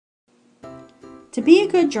To be a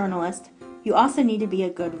good journalist, you also need to be a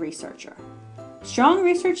good researcher. Strong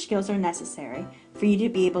research skills are necessary for you to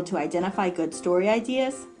be able to identify good story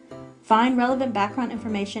ideas, find relevant background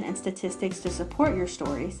information and statistics to support your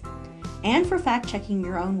stories, and for fact-checking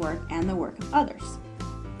your own work and the work of others.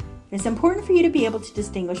 It's important for you to be able to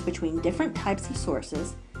distinguish between different types of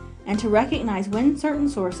sources and to recognize when certain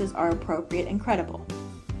sources are appropriate and credible.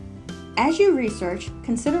 As you research,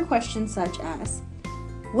 consider questions such as,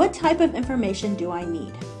 what type of information do I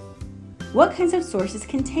need? What kinds of sources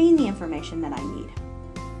contain the information that I need?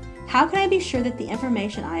 How can I be sure that the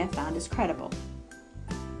information I have found is credible?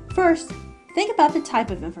 First, think about the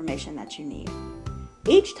type of information that you need.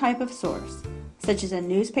 Each type of source, such as a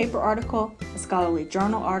newspaper article, a scholarly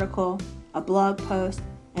journal article, a blog post,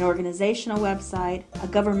 an organizational website, a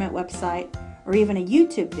government website, or even a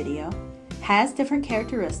YouTube video, has different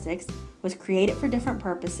characteristics, was created for different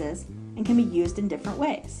purposes, and can be used in different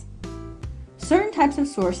ways. Certain types of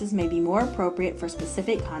sources may be more appropriate for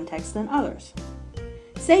specific contexts than others.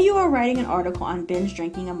 Say you are writing an article on binge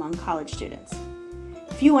drinking among college students.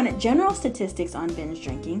 If you wanted general statistics on binge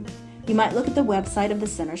drinking, you might look at the website of the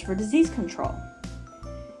Centers for Disease Control.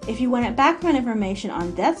 If you wanted background information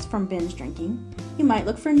on deaths from binge drinking, you might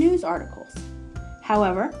look for news articles.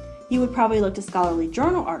 However, you would probably look to scholarly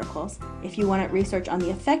journal articles if you wanted research on the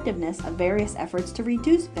effectiveness of various efforts to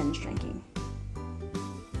reduce binge drinking.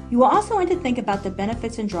 You will also want to think about the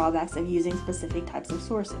benefits and drawbacks of using specific types of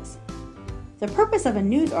sources. The purpose of a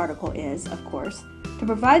news article is, of course, to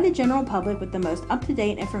provide the general public with the most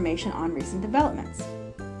up-to-date information on recent developments.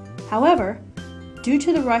 However, due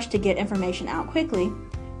to the rush to get information out quickly,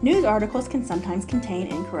 news articles can sometimes contain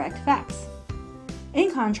incorrect facts.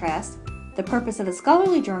 In contrast, the purpose of a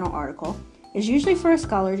scholarly journal article is usually for a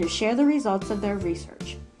scholar to share the results of their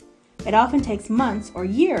research. It often takes months or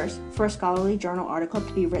years for a scholarly journal article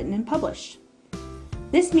to be written and published.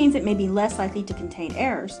 This means it may be less likely to contain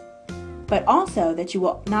errors, but also that you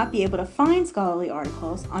will not be able to find scholarly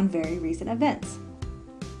articles on very recent events.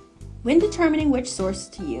 When determining which source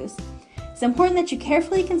to use, it's important that you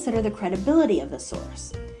carefully consider the credibility of the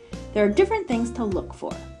source. There are different things to look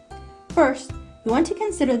for. First, you want to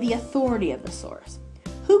consider the authority of the source.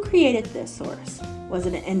 Who created this source? Was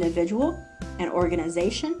it an individual, an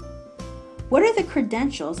organization? What are the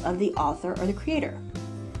credentials of the author or the creator?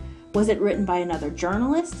 Was it written by another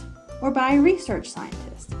journalist or by a research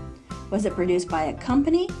scientist? Was it produced by a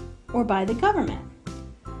company or by the government?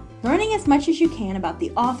 Learning as much as you can about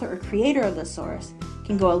the author or creator of the source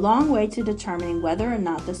can go a long way to determining whether or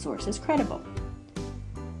not the source is credible.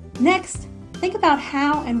 Next, think about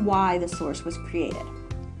how and why the source was created.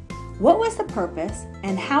 What was the purpose,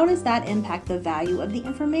 and how does that impact the value of the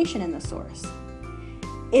information in the source?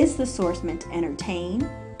 Is the source meant to entertain,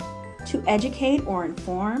 to educate or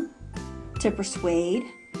inform, to persuade,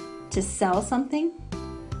 to sell something?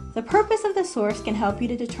 The purpose of the source can help you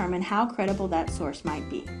to determine how credible that source might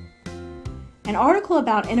be. An article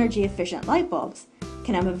about energy-efficient light bulbs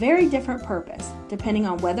can have a very different purpose depending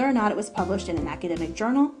on whether or not it was published in an academic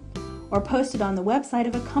journal or posted on the website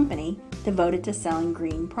of a company devoted to selling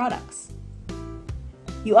green products.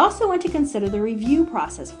 You also want to consider the review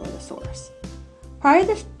process for the source. Prior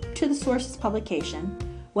to the source's publication,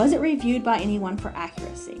 was it reviewed by anyone for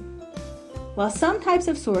accuracy? While some types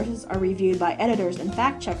of sources are reviewed by editors and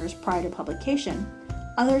fact-checkers prior to publication,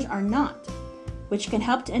 others are not, which can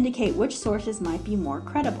help to indicate which sources might be more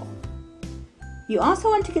credible. You also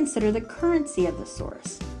want to consider the currency of the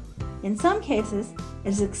source. In some cases, it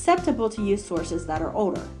is acceptable to use sources that are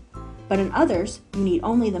older, but in others, you need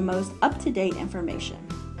only the most up-to-date information.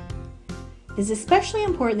 It is especially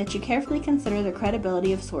important that you carefully consider the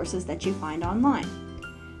credibility of sources that you find online,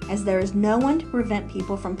 as there is no one to prevent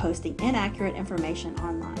people from posting inaccurate information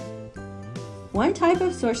online. One type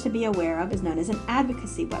of source to be aware of is known as an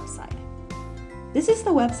advocacy website. This is the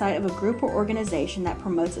website of a group or organization that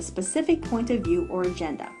promotes a specific point of view or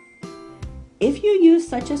agenda. If you use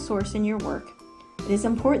such a source in your work, it is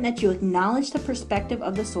important that you acknowledge the perspective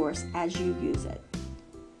of the source as you use it.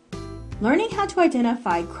 Learning how to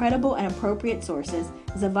identify credible and appropriate sources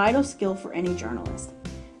is a vital skill for any journalist,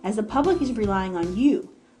 as the public is relying on you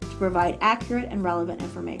to provide accurate and relevant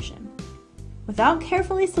information. Without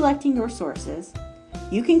carefully selecting your sources,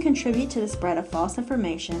 you can contribute to the spread of false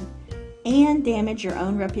information and damage your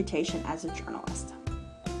own reputation as a journalist.